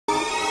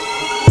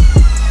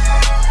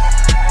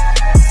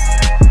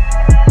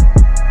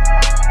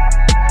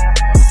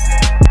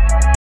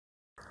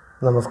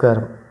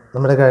നമസ്കാരം.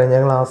 നമ്മുടെ കഴിഞ്ഞ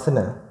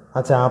ക്ലാസ്സിന്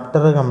ആ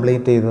ചാപ്റ്റർ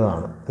കംപ്ലീറ്റ്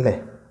ചെയ്തതാണ് അല്ലേ?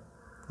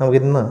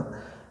 നമുക്കിന്ന്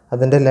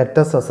അതിൻ്റെ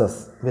ലെറ്റസസസ്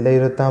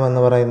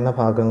വിലയിരുത്താമെന്ന് പറയുന്ന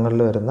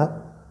ഭാഗങ്ങളിൽ വരുന്ന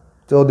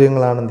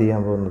ചോദ്യങ്ങളാണ്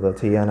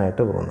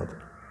ചെയ്യാനായിട്ട് പോകുന്നത്.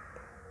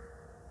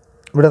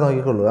 ഇവിടെ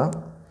നോക്കിക്കൊള്ളുക.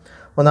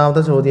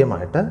 ഒന്നാമത്തെ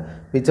ചോദ്യമായിട്ട്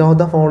which of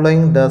the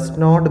following does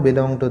not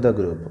belong to the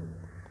group,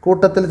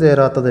 കൂട്ടത്തിൽ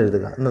ചേരാത്തത്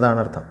എഴുതുക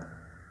എന്നതാണ് അർത്ഥം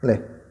അല്ലേ?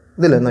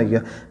 ഇതിൽ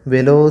നോക്കിക്കുക,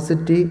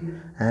 വെലോസിറ്റി,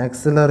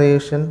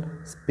 ആക്സിലറേഷൻ,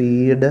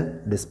 സ്പീഡ്,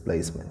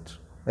 ഡിസ്പ്ലേസ്മെൻറ്റ്.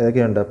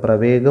 ഏതൊക്കെയുണ്ട്?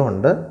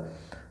 പ്രവേഗമുണ്ട്,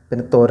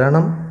 പിന്നെ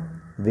ത്വരണം,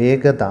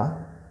 വേഗത,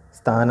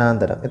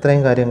 സ്ഥാനാന്തരം.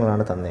 ഇത്രയും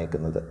കാര്യങ്ങളാണ്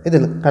തന്നേക്കുന്നത്.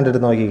 ഇതിൽ കണ്ടിട്ട്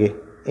നോക്കിക്കേ,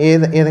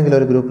 ഏതെങ്കിലും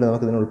ഒരു ഗ്രൂപ്പിൽ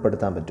നമുക്ക് ഇതിനെ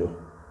ഉൾപ്പെടുത്താൻ പറ്റുമോ?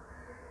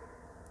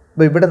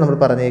 അപ്പോൾ ഇവിടെ നമ്മൾ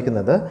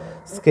പറഞ്ഞേക്കുന്നത്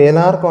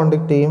സ്കേലാർ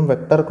ക്വാണ്ടിറ്റിയും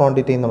വെക്ടർ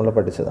ക്വാണ്ടിറ്റിയും നമ്മൾ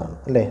പഠിച്ചതാണ്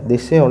അല്ലേ?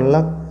 ദിശയുള്ള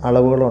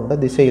അളവുകളുണ്ട്,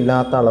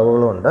 ദിശയില്ലാത്ത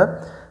അളവുകളുണ്ട്.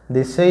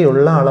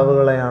 ദിശയുള്ള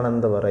അളവുകളെയാണ്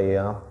എന്ത്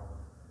പറയുക?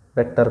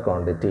 വെക്ടർ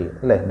ക്വാണ്ടിറ്റി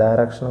അല്ലേ?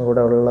 ഡയറക്ഷനും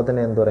കൂടെ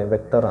ഉള്ളതിനെ എന്ത് പറയും?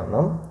 വെക്ടർ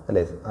എന്നും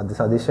അല്ലേ?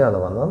 സദിശ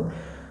അളവെന്നും.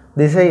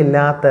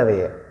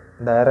 ദിശയില്ലാത്തവയെ,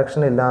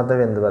 ഡയറക്ഷൻ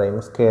ഇല്ലാത്തവയെ എന്ത് പറയും?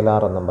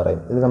 സ്കേലാർ എന്നും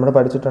പറയും. ഇത് നമ്മൾ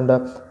പഠിച്ചിട്ടുണ്ട്.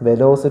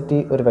 വെലോസിറ്റി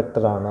ഒരു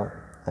വെക്ടറാണ്,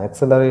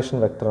 ആക്സിലറേഷൻ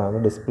വെക്ടറാണ്,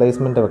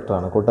 ഡിസ്പ്ലേസ്മെൻറ്റ്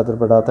വെക്ടറാണ്.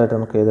 കൂട്ടത്തിൽപ്പെടാത്തതായിട്ട്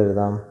നമുക്ക് ഏത്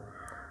എഴുതാം?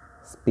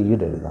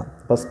 സ്പീഡ് എഴുതാം.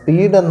 അപ്പോൾ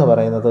സ്പീഡ് എന്ന്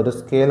പറയുന്നത് ഒരു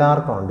സ്കേലാർ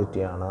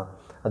ക്വാണ്ടിറ്റിയാണ്,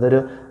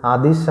 അതൊരു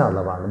അദിശ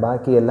അളവാണ്.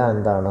 ബാക്കിയെല്ലാം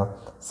എന്താണ്?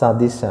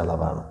 സദിശ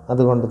അളവാണ്.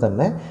 അതുകൊണ്ട്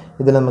തന്നെ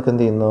ഇതിൽ നമുക്ക്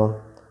എന്ത് ചെയ്യുന്നു?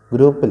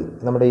 ഗ്രൂപ്പിൽ,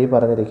 നമ്മുടെ ഈ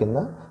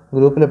പറഞ്ഞിരിക്കുന്ന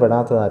ഗ്രൂപ്പിൽ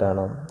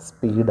പെടാത്തതാരാണ്?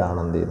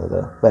 സ്പീഡാണ് എന്ത്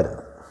ചെയ്യുന്നത്?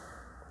 വരുന്നത്.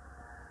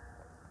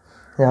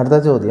 അടുത്ത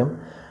ചോദ്യം,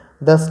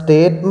 the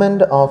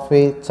statement of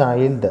A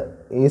child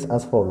is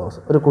as follows.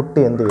 ഒരു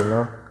കുട്ടി എന്ത്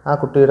ചെയ്യുന്നു? ആ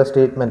കുട്ടിയുടെ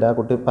സ്റ്റേറ്റ്മെൻറ്റ് ആ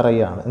കുട്ടി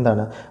പറയുകയാണ്.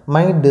 എന്താണ്?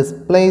 My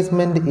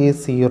displacement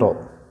is 0.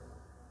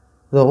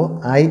 So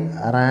I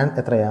Rann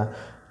എത്രയാ?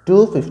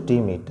 250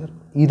 മീറ്റർ.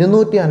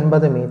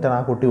 250 മീറ്റർ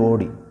ആ കുട്ടി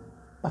ഓടി.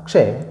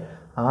 പക്ഷേ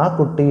ആ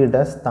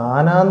കുട്ടിയുടെ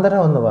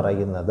സ്ഥാനാന്തരം എന്ന്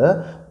പറയുന്നത്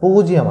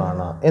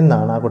 0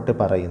 എന്നാണ് ആ കുട്ടി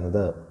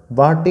പറയുന്നത്.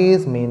 What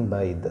is mean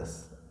by this?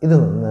 ഇത്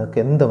നിങ്ങൾക്ക്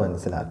എന്ത്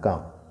മനസ്സിലാക്കാം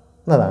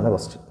എന്നതാണ്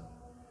ക്വസ്റ്റ്യൻ.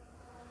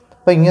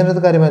 അപ്പോൾ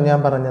ഇങ്ങനൊരു കാര്യം ഞാൻ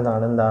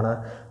പറഞ്ഞതാണ്. എന്താണ്?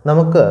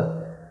 നമുക്ക്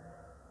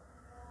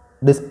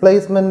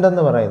ഡിസ്പ്ലേസ്മെൻ്റ്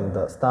എന്ന് പറയുന്നത്,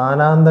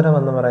 സ്ഥാനാന്തരം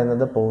എന്ന്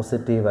പറയുന്നത്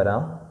പോസിറ്റീവ്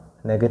വരാം,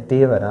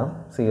 നെഗറ്റീവ് വരാം,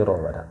 0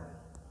 വരാം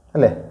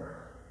അല്ലേ?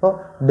 അപ്പോൾ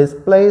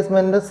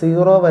ഡിസ്പ്ലേസ്മെൻറ്റ്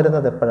 0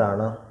 വരുന്നത്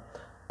എപ്പോഴാണ്?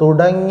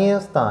 തുടങ്ങിയ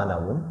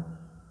സ്ഥാനവും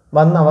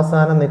വന്ന്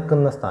അവസാനം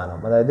നിൽക്കുന്ന സ്ഥാനം,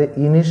 അതായത്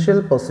ഇനിഷ്യൽ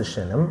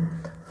പൊസിഷനും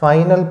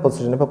ഫൈനൽ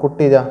പൊസിഷനും. ഇപ്പോൾ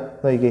കുട്ടി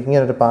നോക്കി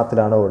ഇങ്ങനൊരു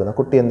പാത്തിലാണ് ഓടുന്നത്.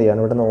 കുട്ടി എന്ത് ചെയ്യാണ്?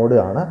 ഇവിടെ നിന്ന്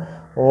ഓടുകയാണ്.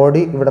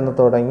 ഓടി ഇവിടെ നിന്ന്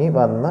തുടങ്ങി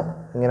വന്ന്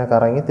ഇങ്ങനെ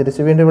കറങ്ങി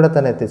തിരിച്ച് വീണ്ടും ഇവിടെ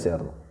തന്നെ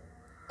എത്തിച്ചേർന്നു.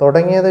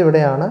 തുടങ്ങിയത്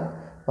ഇവിടെയാണ്,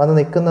 വന്ന്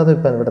നിൽക്കുന്നത്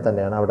ഇപ്പം ഇവിടെ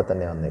തന്നെയാണ്, അവിടെ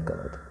തന്നെയാണ്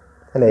നിൽക്കുന്നത്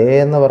അല്ലേ? എ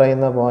എന്ന്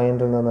പറയുന്ന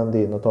പോയിന്റിൽ നിന്ന് എന്ത്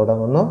ചെയ്യുന്നു?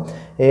 തുടങ്ങുന്നു.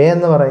 എ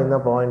എന്ന് പറയുന്ന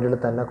പോയിന്റിൽ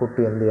തന്നെ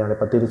കുട്ടി എന്ത് ചെയ്യാണ്?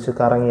 ഇപ്പം തിരിച്ച്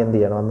കറങ്ങി എന്ത്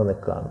ചെയ്യണം? വന്ന്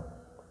നിൽക്കുകയാണ്.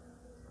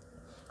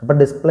 അപ്പം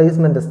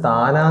ഡിസ്പ്ലേസ്മെൻറ്റ്,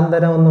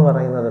 സ്ഥാനാന്തരം എന്ന്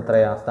പറയുന്നത്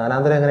എത്രയാണ്?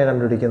 സ്ഥാനാന്തരം എങ്ങനെ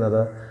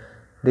കണ്ടുപിടിക്കുന്നത്?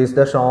 It is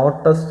the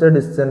shortest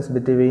distance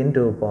between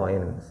 2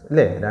 points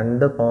അല്ലേ?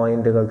 2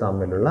 പോയിൻറ്റുകൾ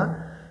തമ്മിലുള്ള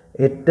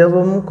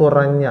ഏറ്റവും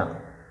കുറഞ്ഞ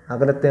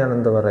അകലത്തെയാണ്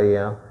എന്ത്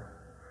പറയുക?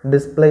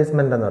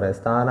 ഡിസ്പ്ലേസ്മെൻ്റ് എന്ന് പറയുക,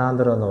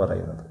 സ്ഥാനാന്തരം എന്ന്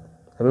പറയുന്നത്.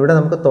 അപ്പോൾ ഇവിടെ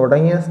നമുക്ക്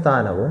തുടങ്ങിയ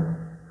സ്ഥാനവും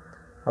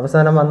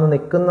അവസാനം വന്ന്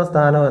നിൽക്കുന്ന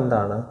സ്ഥാനവും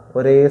എന്താണ്?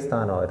 ഒരേ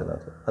സ്ഥാനം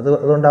വരുന്നത്.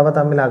 അതുകൊണ്ട് അവ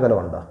തമ്മിൽ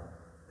അകലമുണ്ടോ?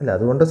 ഇല്ല.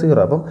 അതുകൊണ്ട്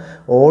 0. അപ്പം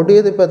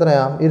ഓടിയത് ഇപ്പോൾ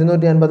എത്രയാണ്?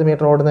 250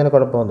 മീറ്റർ ഓടുന്നതിന്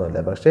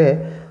കുഴപ്പമൊന്നുമില്ല. പക്ഷേ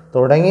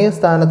തുടങ്ങിയ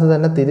സ്ഥാനത്ത്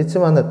തന്നെ തിരിച്ചു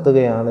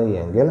വന്നെത്തുകയാണ്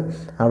എങ്കിൽ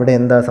അവിടെ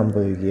എന്താ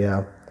സംഭവിക്കുക?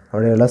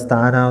 അവിടെയുള്ള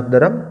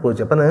സ്ഥാനാന്തരം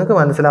 0. അപ്പം നിങ്ങൾക്ക്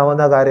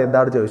മനസ്സിലാവുന്ന കാര്യം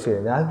എന്താണെന്ന് ചോദിച്ചു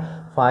കഴിഞ്ഞാൽ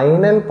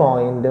ഫൈനൽ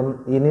പോയിൻറ്റും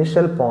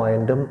ഇനിഷ്യൽ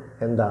പോയിൻറ്റും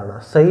എന്താണ്?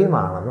 സെയിം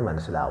ആണെന്ന്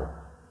മനസ്സിലാവും.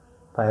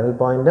 ഫൈനൽ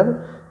പോയിൻറ്റും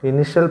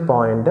ഇനിഷ്യൽ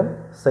പോയിൻറ്റും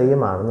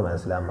സെയിം ആണെന്ന്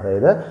മനസ്സിലാവും.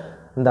 അതായത്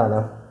എന്താണ്?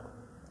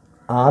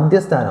 ആദ്യ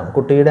സ്ഥാനം,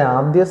 കുട്ടിയുടെ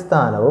ആദ്യ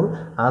സ്ഥാനവും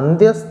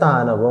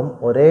അന്ത്യസ്ഥാനവും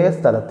ഒരേ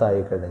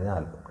സ്ഥലത്തായി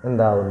കഴിഞ്ഞാൽ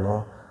എന്താവുന്നു?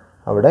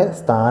 അവിടെ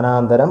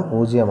സ്ഥാനാന്തരം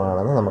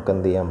 0 നമുക്ക്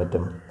എന്ത് ചെയ്യാൻ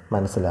പറ്റും?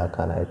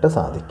 മനസ്സിലാക്കാനായിട്ട്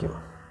സാധിക്കും.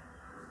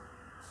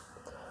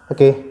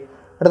 ഓക്കെ.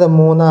 അടുത്ത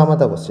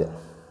മൂന്നാമത്തെ question,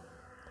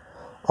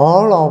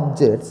 all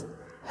objects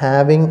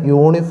having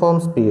uniform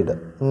speed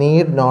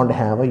need not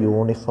have A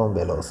uniform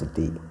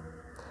velocity.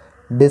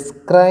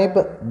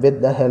 Describe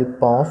with the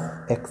help of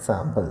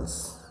examples.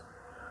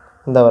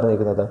 എന്താ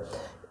പറഞ്ഞിരിക്കുന്നത്?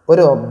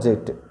 ഒരു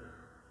ഒബ്ജക്റ്റ്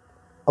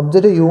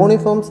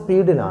യൂണിഫോം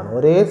സ്പീഡിലാണ്,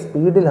 ഒരേ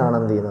സ്പീഡിലാണ്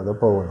എന്ത് ചെയ്യുന്നത്?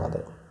 പോകുന്നത്.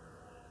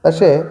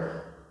 പക്ഷേ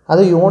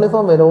അത്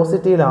യൂണിഫോം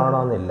വെലോസിറ്റിയിലാണോ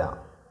എന്നില്ല.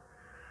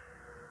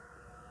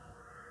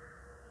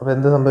 അപ്പോൾ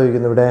എന്ത്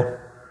സംഭവിക്കുന്നു?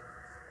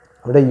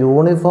 ഇവിടെ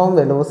യൂണിഫോം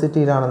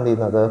വെലോസിറ്റിയിലാണ് എന്ത്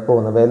ചെയ്യുന്നത്?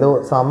 പോകുന്നത്.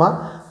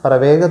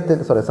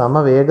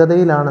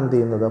 സമവേഗതയിലാണ് എന്ത്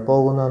ചെയ്യുന്നത്?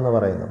 പോകുന്നതെന്ന്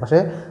പറയുന്നു. പക്ഷേ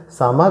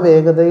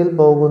സമവേഗതയിൽ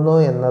പോകുന്നു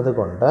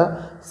എന്നതുകൊണ്ട്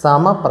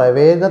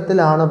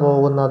സമപ്രവേഗത്തിലാണ്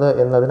പോകുന്നത്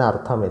എന്നതിന്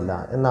അർത്ഥമില്ല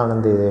എന്നാണ്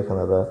എന്ത്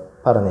ചെയ്തേക്കുന്നത്?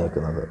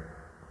 പറഞ്ഞേക്കുന്നത്.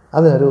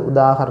 അതിനൊരു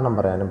ഉദാഹരണം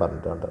പറയാനും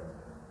പറഞ്ഞിട്ടുണ്ട്.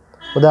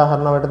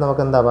 ഉദാഹരണമായിട്ട്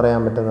നമുക്ക് എന്താ പറയാൻ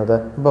പറ്റുന്നത്?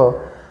 ഇപ്പോൾ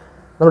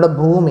നമ്മുടെ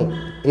ഭൂമി,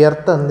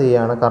 എർത്ത് എന്ത്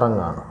ചെയ്യാണ്?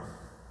 കറങ്ങാണ്.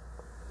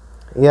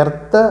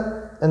 എർത്ത്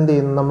എന്ത്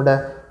ചെയ്യുന്നു? നമ്മുടെ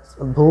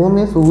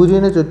ഭൂമി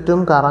സൂര്യന് ചുറ്റും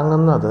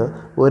കറങ്ങുന്നത്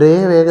ഒരേ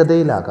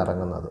വേഗതയിലാണ്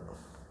കറങ്ങുന്നത്.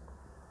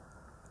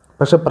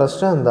 പക്ഷെ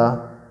പ്രശ്നം എന്താ?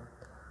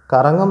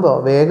 കറങ്ങുമ്പോൾ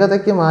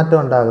വേഗതയ്ക്ക് മാറ്റം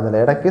ഉണ്ടാകുന്നില്ല.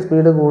 ഇടയ്ക്ക്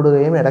സ്പീഡ്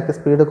കൂടുകയും ഇടയ്ക്ക്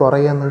സ്പീഡ്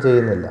കുറയുകയൊന്നും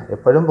ചെയ്യുന്നില്ല.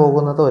 എപ്പോഴും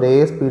പോകുന്നത് ഒരേ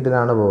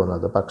സ്പീഡിലാണ്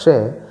പോകുന്നത്. പക്ഷേ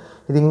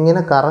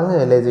ഇതിങ്ങനെ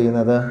കറങ്ങുകയല്ലേ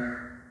ചെയ്യുന്നത്.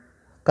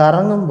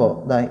 കറങ്ങുമ്പോൾ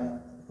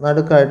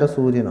നടുക്കായിട്ട്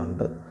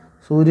സൂര്യനുണ്ട്.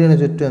 സൂര്യന്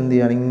ചുറ്റും എന്ത്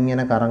ചെയ്യാണ്?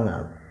 ഇങ്ങനെ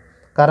കറങ്ങാണ്.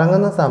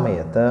 കറങ്ങുന്ന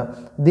സമയത്ത്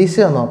ദിശ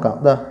നോക്കാം.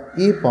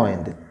 ഈ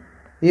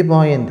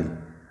പോയിന്റിൽ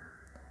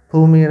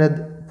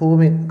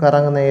ഭൂമി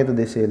കറങ്ങുന്ന ഏത്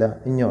ദിശയിലാണ്?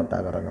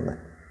 ഇങ്ങോട്ടാണ് കറങ്ങുന്നത്.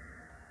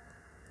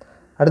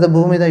 അടുത്ത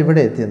ഭൂമി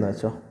ഇവിടെ എത്തിയെന്ന്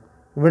വെച്ചോ.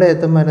 ഇവിടെ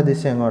എത്തുമ്പോൾ അതിൻ്റെ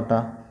ദിശ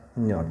എങ്ങോട്ടാണ്?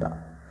 ഇങ്ങോട്ടാണ്.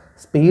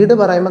 സ്പീഡ്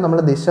പറയുമ്പോൾ നമ്മൾ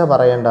ദിശ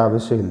പറയേണ്ട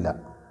ആവശ്യമില്ല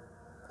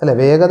അല്ലേ.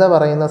 വേഗത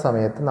പറയുന്ന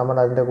സമയത്ത് നമ്മൾ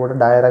അതിൻ്റെ കൂടെ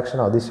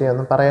ഡയറക്ഷനോ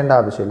ദിശയൊന്നും പറയേണ്ട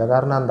ആവശ്യമില്ല.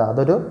 കാരണം എന്താ?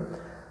 അതൊരു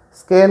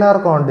സ്കേലാർ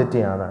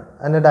ക്വാണ്ടിറ്റിയാണ്.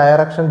 അതിന്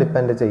ഡയറക്ഷൻ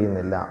ഡിപ്പെൻഡ്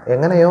ചെയ്യുന്നില്ല.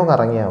 എങ്ങനെയോ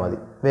കറങ്ങിയാൽ മതി.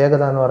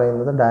 വേഗത എന്ന്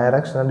പറയുന്നത്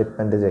ഡയറക്ഷനെ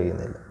ഡിപ്പെൻഡ്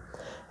ചെയ്യുന്നില്ല.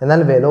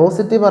 എന്നാൽ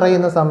വെലോസിറ്റി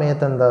പറയുന്ന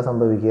സമയത്ത് എന്താ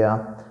സംഭവിക്കുക?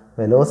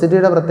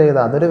 വെലോസിറ്റിയുടെ പ്രത്യേകത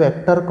അതൊരു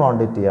വെക്ടർ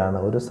ക്വാണ്ടിറ്റിയാണ്,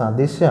 ഒരു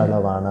സദിശ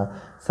അളവാണ്.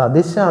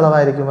 സദിശ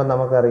അളവായിരിക്കുമ്പോൾ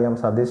നമുക്കറിയാം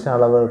സദിശ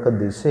അളവുകൾക്ക്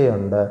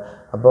ദിശയുണ്ട്.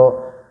 അപ്പോൾ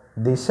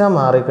ദിശ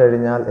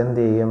മാറിക്കഴിഞ്ഞാൽ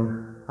എന്ത് ചെയ്യും?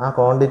 ആ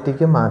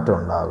ക്വാണ്ടിറ്റിക്ക് മാറ്റം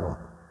ഉണ്ടാകും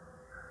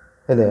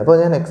അല്ലേ. അപ്പോൾ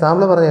ഞാൻ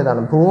എക്സാമ്പിൾ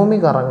പറഞ്ഞതാണ്. ഭൂമി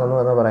കറങ്ങുന്നു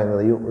എന്ന്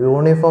പറയുന്നത്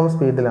യൂണിഫോം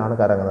സ്പീഡിലാണ്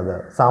കറങ്ങുന്നത്,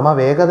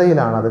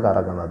 സമവേഗതയിലാണ് അത്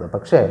കറങ്ങുന്നത്.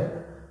 പക്ഷേ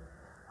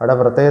അവിടെ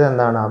പ്രത്യേകത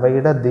എന്താണ്?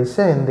 അവയുടെ ദിശ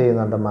എന്ത്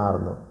ചെയ്യുന്നുണ്ട്?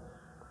 മാറുന്നു.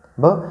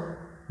 അപ്പോൾ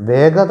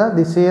വേഗത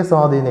ദിശയെ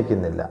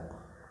സ്വാധീനിക്കുന്നില്ല.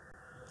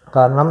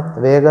 കാരണം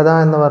വേഗത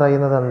എന്ന്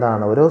പറയുന്നത്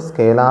എന്താണ്? ഒരു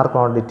സ്കേലാർ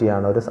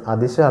ക്വാണ്ടിറ്റിയാണ്, ഒരു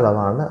അദിശ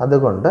അളവാണ്.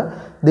 അതുകൊണ്ട്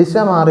ദിശ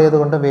മാറിയത്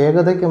കൊണ്ട്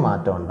വേഗതയ്ക്ക്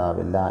മാറ്റം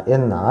ഉണ്ടാവില്ല.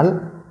 എന്നാൽ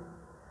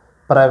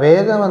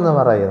പ്രവേഗം എന്ന്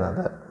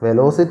പറയുന്നത്,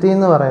 വെലോസിറ്റി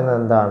എന്ന് പറയുന്നത്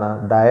എന്താണ്?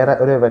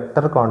 ഒരു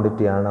വെക്ടർ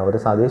ക്വാണ്ടിറ്റിയാണ്, ഒരു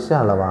സദിശ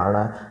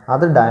അളവാണ്.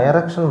 അത്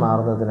ഡയറക്ഷൻ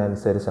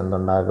മാറുന്നതിനനുസരിച്ച്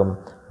എന്തുണ്ടാകും?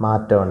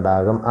 മാറ്റം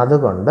ഉണ്ടാകും.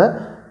 അതുകൊണ്ട്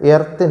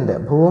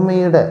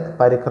ഭൂമിയുടെ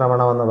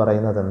പരിക്രമണം എന്ന്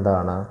പറയുന്നത്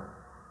എന്താണ്?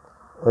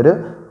 ഒരു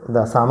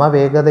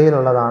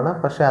സമവേഗതയിലുള്ളതാണ്.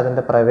 പക്ഷേ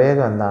അതിൻ്റെ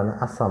പ്രവേഗം എന്താണ്?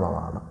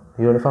 അസമമാണ്.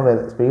 യൂണിഫോം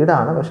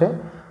സ്പീഡാണ്, പക്ഷേ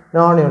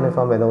നോൺ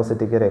യൂണിഫോം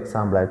വെലോസിറ്റിക്ക് ഒരു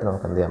എക്സാമ്പിളായിട്ട്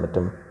നമുക്ക് എന്ത് ചെയ്യാൻ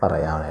പറ്റും?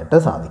 പറയാനായിട്ട്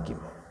സാധിക്കും.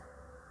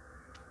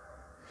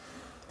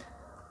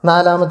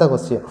 നാലാമത്തെ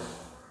question.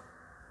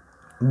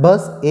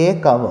 Bus A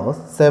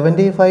covers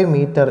 75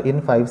 metre in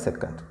 5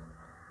 second.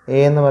 A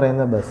എന്ന്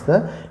പറയുന്ന ബസ്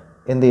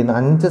എന്ത് ചെയ്യുന്നു?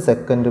 5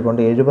 സെക്കൻഡ്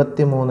കൊണ്ട്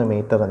 73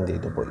 മീറ്റർ എന്ത്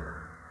ചെയ്തു പോയി.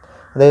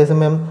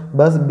 അതേസമയം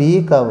bus B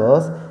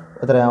covers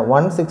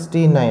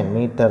 169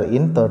 metre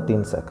in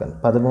 13 second.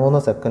 13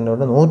 second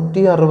കൊണ്ട്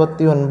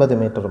 169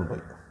 മീറ്ററും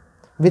പോയി.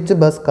 Which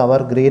bus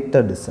cover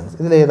greater distance?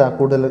 ഇതിലേതാ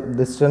കൂടുതൽ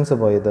ഡിസ്റ്റൻസ്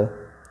പോയത്?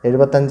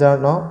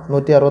 75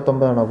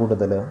 169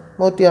 കൂടുതൽ?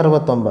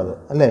 169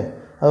 അല്ലേ.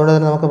 അതുകൊണ്ട്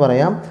തന്നെ നമുക്ക്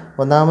പറയാം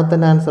ഒന്നാമത്തെ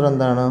ആൻസർ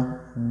എന്താണ്?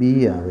 ബി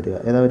ആണ് വരിക.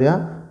 ഏതാ വരിക?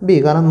 ബി.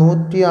 കാരണം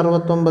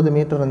 169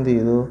 മീറ്റർ എന്ത്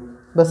ചെയ്തു?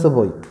 ബസ്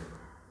പോയി.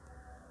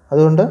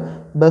 അതുകൊണ്ട്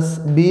ബസ്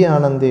ബി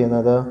ആണ് എന്ത്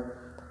ചെയ്യുന്നത്?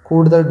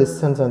 കൂടുതൽ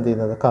ഡിസ്റ്റൻസ് എന്ത്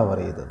ചെയ്യുന്നത്? കവർ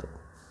ചെയ്തത്.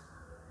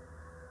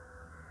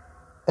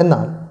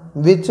 എന്നാൽ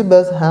which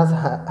bus has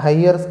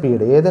higher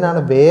speed? ഏതിനാണ്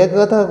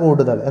വേഗത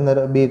കൂടുതൽ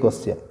എന്നൊരു ബി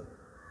ക്വസ്റ്റ്യൻ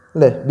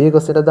അല്ലേ. ബി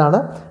ക്വസ്റ്റ്യൻ ഇതാണ്,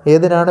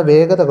 ഏതിനാണ്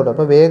വേഗത കൂടുതൽ.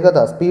 അപ്പോൾ വേഗത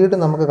സ്പീഡ്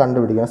നമുക്ക്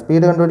കണ്ടുപിടിക്കാം.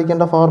 സ്പീഡ്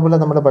കണ്ടുപിടിക്കേണ്ട ഫോർമുല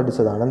നമ്മൾ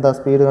പഠിച്ചതാണ്. എന്താ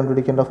സ്പീഡ്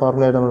കണ്ടുപിടിക്കേണ്ട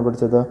ഫോർമുലയായിട്ട് നമ്മൾ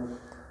പഠിച്ചത്?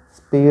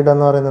 സ്പീഡ്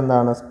എന്ന് പറയുന്നത്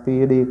എന്താണ്?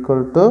 Speed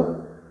equal to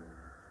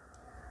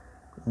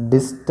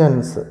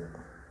distance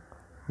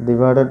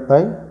divided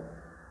by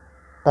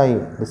time.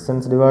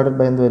 Distance divided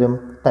by എന്ത് വരും?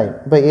 ടൈം.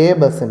 ഇപ്പോൾ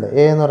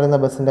എ എന്ന് പറയുന്ന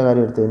ബസ്സിൻ്റെ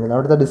കാര്യം എടുത്തു കഴിഞ്ഞാൽ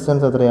അവിടുത്തെ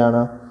ഡിസ്റ്റൻസ്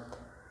എത്രയാണ്?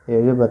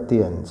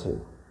 75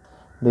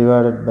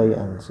 ഡിവൈഡഡ് ബൈ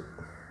 5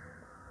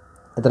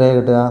 എത്രയാണ്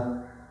കിട്ടുക?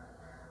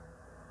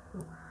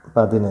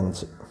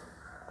 15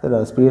 അല്ല.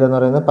 സ്പീഡ് എന്ന്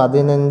പറയുന്നത്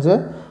 15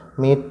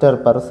 മീറ്റർ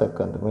പെർ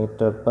സെക്കൻഡ്.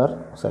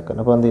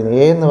 അപ്പോൾ എന്ത് ചെയ്യുന്നു?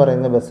 എ എന്ന്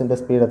പറയുന്ന ബസ്സിൻ്റെ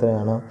സ്പീഡ്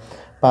എത്രയാണ്?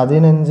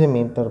 15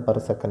 മീറ്റർ പെർ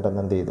സെക്കൻഡ്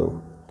എന്ന് എന്ത് ചെയ്തു?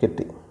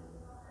 കിട്ടി.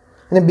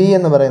 ഇനി ബി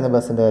എന്ന് പറയുന്ന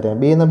ബസ്സിൻ്റെ കാര്യം.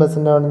 ബി എന്ന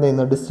ബസ്സിൻ്റെ അവിടെ എന്ത്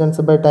ചെയ്യുന്നു?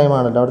 ഡിസ്റ്റൻസ് ബൈ ടൈം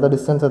ആണല്ലോ. അവിടുത്തെ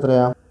ഡിസ്റ്റൻസ്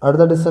എത്രയാണ്?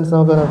 അവിടുത്തെ ഡിസ്റ്റൻസ്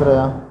നമുക്ക്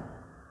എത്രയാണ്?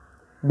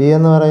 ബി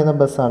എന്ന് പറയുന്ന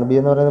ബസ്സാണ്. ബി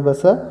എന്ന് പറയുന്ന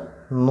ബസ്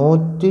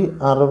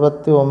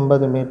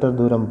 169 മീറ്റർ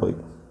ദൂരം പോയി.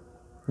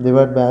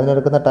 ഡിവൈഡ് ബൈ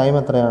അതിനെടുക്കുന്ന ടൈം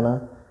എത്രയാണ്?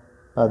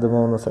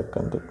 13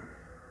 സെക്കൻഡ്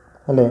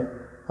അല്ലേ.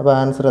 അപ്പോൾ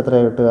ആൻസർ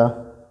എത്രയാണ് കിട്ടുക?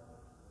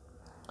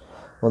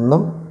 1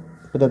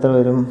 പിന്നെ എത്ര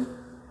വരും?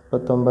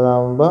 19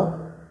 ആകുമ്പോൾ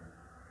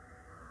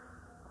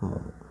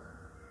 3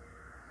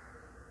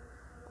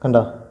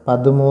 കണ്ടോ?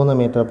 13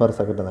 മീറ്റർ പെർ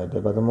സെക്കൻഡ് എന്ന്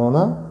കിട്ടി.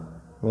 13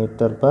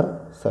 മീറ്റർ പെർ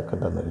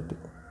സെക്കൻഡ് എന്ന് കിട്ടി.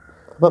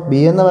 അപ്പോൾ ബി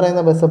എന്ന്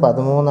പറയുന്ന ബസ്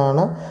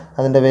 13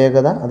 അതിൻ്റെ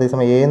വേഗത.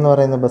 അതേസമയം എ എന്ന്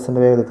പറയുന്ന ബസ്സിൻ്റെ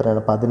വേഗത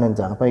എത്രയാണ്?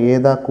 15. അപ്പോൾ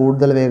ഏതാ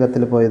കൂടുതൽ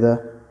വേഗത്തിൽ പോയത്?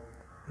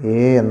 എ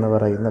എന്ന്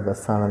പറയുന്ന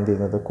ബസ്സാണ് എന്ത്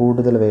ചെയ്യുന്നത്?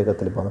 കൂടുതൽ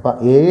വേഗത്തിൽ പോകുന്നത്. അപ്പോൾ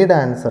എയുടെ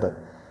ആൻസർ,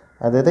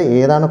 അതായത്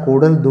ഏതാണ്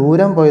കൂടുതൽ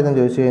ദൂരം പോയതെന്ന്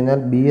ചോദിച്ചു കഴിഞ്ഞാൽ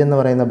ബി എന്ന്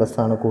പറയുന്ന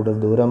ബസ്സാണ് കൂടുതൽ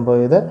ദൂരം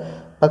പോയത്.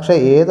 പക്ഷേ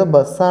ഏത്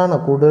ബസ്സാണ്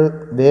കൂടുതൽ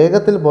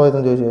വേഗത്തിൽ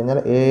പോയതെന്ന് ചോദിച്ചു കഴിഞ്ഞാൽ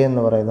എ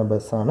എന്ന് പറയുന്ന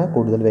ബസ്സാണ്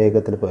കൂടുതൽ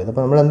വേഗത്തിൽ പോയത്.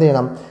 അപ്പോൾ നമ്മൾ എന്ത്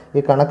ചെയ്യണം?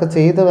 ഈ കണക്ക്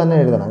ചെയ്ത് തന്നെ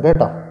എഴുതണം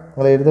കേട്ടോ.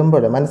 നിങ്ങൾ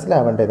എഴുതുമ്പോൾ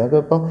മനസ്സിലാവേണ്ടത്. നിങ്ങൾക്ക്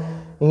ഇപ്പോൾ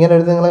ഇങ്ങനെ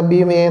എഴുതി നിങ്ങൾ ബി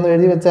എ എന്ന്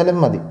എഴുതി വെച്ചാലും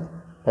മതി.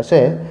 പക്ഷേ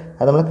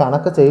അത് നമ്മൾ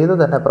കണക്ക് ചെയ്ത്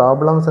തന്നെ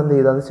പ്രോബ്ലംസ് എന്ത്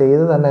ചെയ്ത് അത്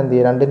ചെയ്ത് തന്നെ എന്ത്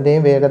ചെയ്യുക?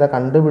 രണ്ടിൻ്റെയും വേഗത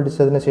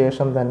കണ്ടുപിടിച്ചതിന്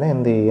ശേഷം തന്നെ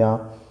എന്ത് ചെയ്യുക?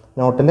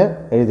 നോട്ടിൽ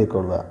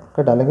എഴുതിക്കൊള്ളുക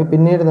കേട്ടോ. അല്ലെങ്കിൽ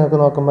പിന്നീട് നിങ്ങൾക്ക്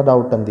നോക്കുമ്പോൾ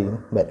ഡൗട്ട് എന്ത് ചെയ്യും?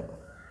 വരും.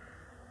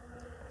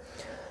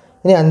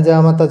 ഇനി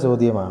 5ാമത്തെ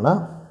ചോദ്യമാണ്.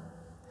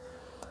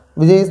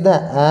 What is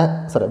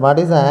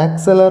the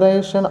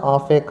acceleration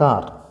of a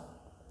car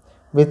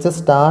which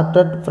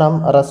started from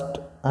rest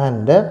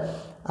and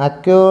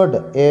acquired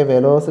a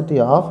velocity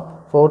of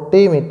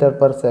 40 meter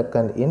per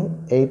second in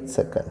 8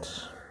 seconds?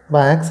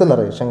 അപ്പോൾ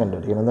ആക്സിലറേഷൻ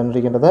കണ്ടുപിടിക്കണം.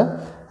 എന്തുകൊണ്ടിരിക്കേണ്ടത്?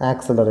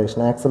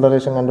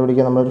 ആക്സിലറേഷൻ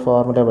കണ്ടുപിടിക്കാൻ നമ്മളൊരു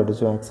ഫോർമുല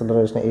പഠിച്ചു.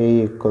 Acceleration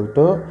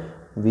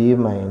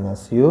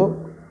A=v-u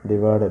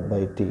divided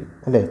by T,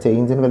 അല്ലേ?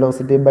 Change in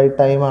velocity by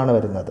time ആണ്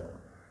വരുന്നത്.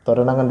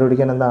 ത്വരണം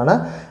കണ്ടുപിടിക്കാൻ എന്താണ്?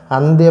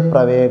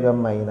 അന്ത്യപ്രവേഗം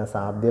മൈനസ്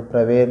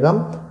ആദ്യപ്രവേഗം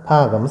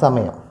ഭാഗം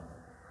സമയം.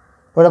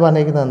 ഇവിടെ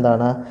പറഞ്ഞിരിക്കുന്നത്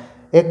എന്താണ്?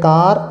 A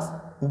car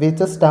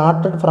which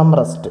started from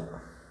rest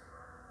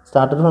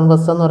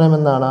എന്ന് പറയുമ്പോൾ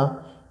എന്താണ്?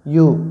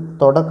 യു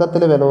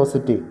തുടക്കത്തിൽ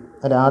വെലോസിറ്റി,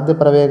 അല്ല ആദ്യ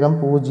പ്രവേഗം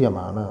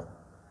 0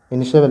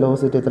 ഇനിഷ്യൽ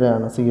വെലോസിറ്റി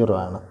എത്രയാണ്? 0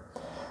 ആണ്.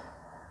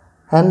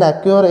 And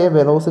acquire A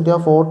velocity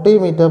of 40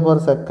 metre per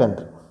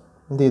second.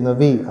 എന്ത് ചെയ്യുന്നു?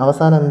 വി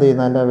അവസാനം എന്ത്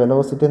ചെയ്യുന്നു? അതിൻ്റെ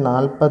വെലോസിറ്റി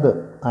 40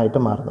 ആയിട്ട്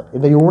മാറുന്നു.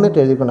 ഇതിൻ്റെ യൂണിറ്റ്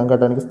എഴുതിക്കണം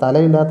കേട്ടോ, എനിക്ക്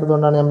സ്ഥലമില്ലാത്തത്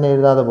കൊണ്ടാണ് ഞാൻ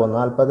എഴുതാതെ പോകുന്നത്.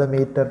 40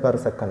 മീറ്റർ പെർ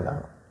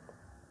സെക്കൻഡാണ്.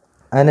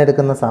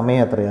 അതിനെടുക്കുന്ന സമയം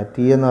എത്രയാണ്?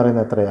 ടി എന്ന്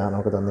പറയുന്നത് എത്രയാണ്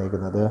നമുക്ക്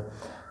തന്നിരിക്കുന്നത്?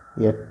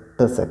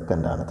 8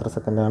 സെക്കൻഡാണ്. എത്ര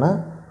സെക്കൻഡാണ്?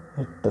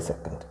 8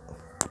 സെക്കൻഡ്.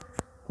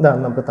 ഇതാണ്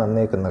നമുക്ക്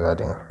തന്നേക്കുന്ന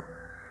കാര്യങ്ങൾ.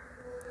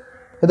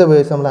 ഇത്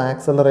ഉപയോഗിച്ച് നമ്മൾ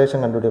ആക്സിലറേഷൻ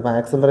കണ്ടുപിടിക്കും. അപ്പോൾ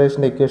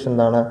ആക്സിലറേഷൻ്റെ ഇക്വേഷൻ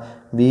എന്താണ്?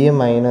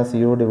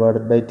 v-u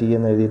ഡിവൈഡഡ് ബൈ ടി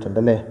എന്ന് എഴുതിയിട്ടുണ്ട്,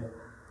 അല്ലേ?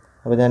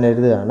 അപ്പോൾ ഞാൻ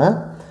എഴുതുകയാണ്.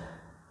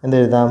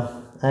 എന്തെഴുതാം?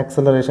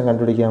 ആക്സിലറേഷൻ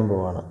കണ്ടുപിടിക്കാൻ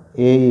പോവുകയാണ്.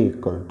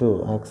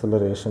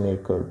 Acceleration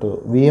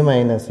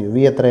v-u.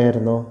 v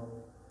എത്രയായിരുന്നു?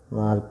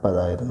 40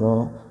 ആയിരുന്നു.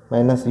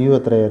 മൈനസ് യു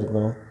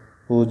എത്രയായിരുന്നു?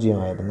 0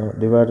 ആയിരുന്നു.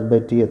 ഡിവൈഡഡ് ബൈ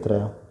ടി എത്ര?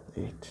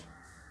 8.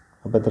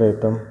 അപ്പോൾ എത്ര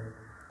കിട്ടും?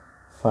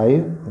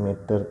 5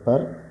 മീറ്റർ പെർ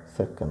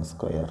സെക്കൻഡ്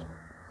സ്ക്വയർ.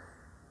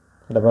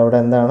 അപ്പോൾ അവിടെ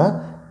എന്താണ്?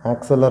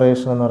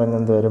 ആക്സിലറേഷൻ എന്ന് പറയുന്നത്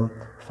എന്ത് വരും?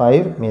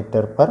 5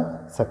 മീറ്റർ പെർ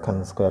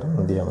സെക്കൻഡ് സ്ക്വയർ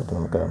എന്ത് ചെയ്യാൻ പറ്റും?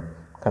 നമുക്ക്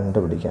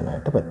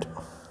കണ്ടുപിടിക്കാനായിട്ട് പറ്റും.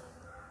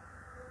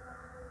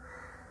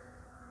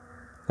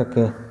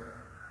 ഓക്കെ,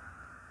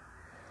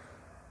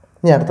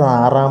 ഇനി അടുത്ത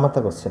 6ാമത്തെ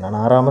ക്വസ്റ്റ്യനാണ്.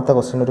 6ാമത്തെ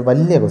ക്വസ്റ്റ്യൻ ഒരു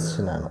വലിയ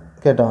ക്വസ്റ്റ്യനാണ്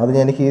കേട്ടോ. അത്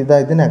എനിക്ക്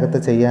ഇതിനകത്ത്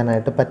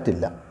ചെയ്യാനായിട്ട്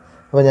പറ്റില്ല.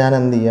 അപ്പോൾ ഞാൻ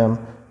എന്ത് ചെയ്യാം?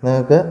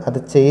 നിങ്ങൾക്ക് അത്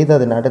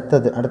ചെയ്തതിന്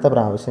അടുത്ത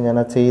പ്രാവശ്യം ഞാൻ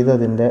അത്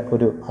ചെയ്തതിൻ്റെ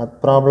ഒരു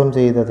പ്രോബ്ലം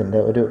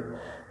ചെയ്തതിൻ്റെ ഒരു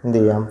എന്ത്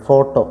ചെയ്യാം?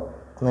 ഫോട്ടോ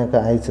നിങ്ങൾക്ക്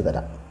അയച്ചു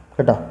തരാം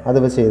കേട്ടോ. അത്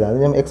ചെയ്താൽ അത്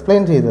ഞാൻ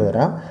എക്സ്പ്ലെയിൻ ചെയ്ത്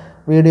തരാം.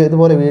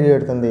 ഇതുപോലെ വീഡിയോ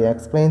എടുത്ത് എന്ത് ചെയ്യാം?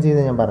 എക്സ്പ്ലെയിൻ ചെയ്ത്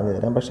ഞാൻ പറഞ്ഞു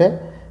തരാം. പക്ഷേ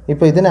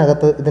ഇപ്പോൾ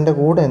ഇതിൻ്റെ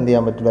കൂടെ എന്ത്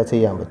ചെയ്യാൻ പറ്റില്ല?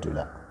 ചെയ്യാൻ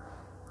പറ്റില്ല.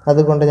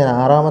 അതുകൊണ്ട് ഞാൻ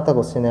 6ാമത്തെ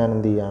ക്വസ്റ്റ്യൻ ഞാൻ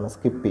എന്ത് ചെയ്യുകയാണ്?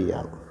 സ്കിപ്പ്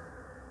ചെയ്യുകയാണ്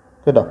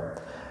കേട്ടോ.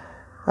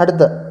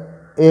 അടുത്ത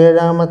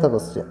 7ാമത്തെ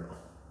ക്വസ്റ്റ്യൻ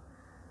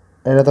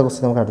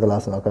നമുക്ക് അടുത്ത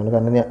ക്ലാസ് നോക്കാം.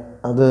 കാരണം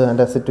അത്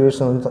എൻ്റെ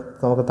സിറ്റുവേഷൻ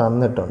നമുക്ക്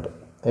തന്നിട്ടുണ്ട്.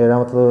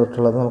 7ാമത്തെ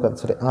തൊട്ടുള്ളത് നമുക്ക്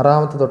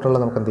 6ാമത്തെ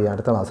തൊട്ടുള്ളത് നമുക്ക് എന്ത് ചെയ്യാം?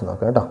 അടുത്ത ക്ലാസ്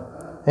നോക്കാം കേട്ടോ.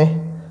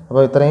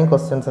 അപ്പോൾ ഇത്രയും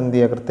ക്വസ്റ്റ്യൻസ് എന്ത്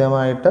ചെയ്യുക?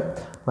 കൃത്യമായിട്ട്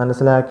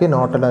മനസ്സിലാക്കി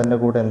നോട്ടിൽ അതിൻ്റെ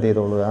കൂടെ എന്ത്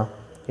ചെയ്തോളുക?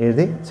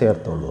 എഴുതി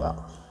ചേർത്തോളുക.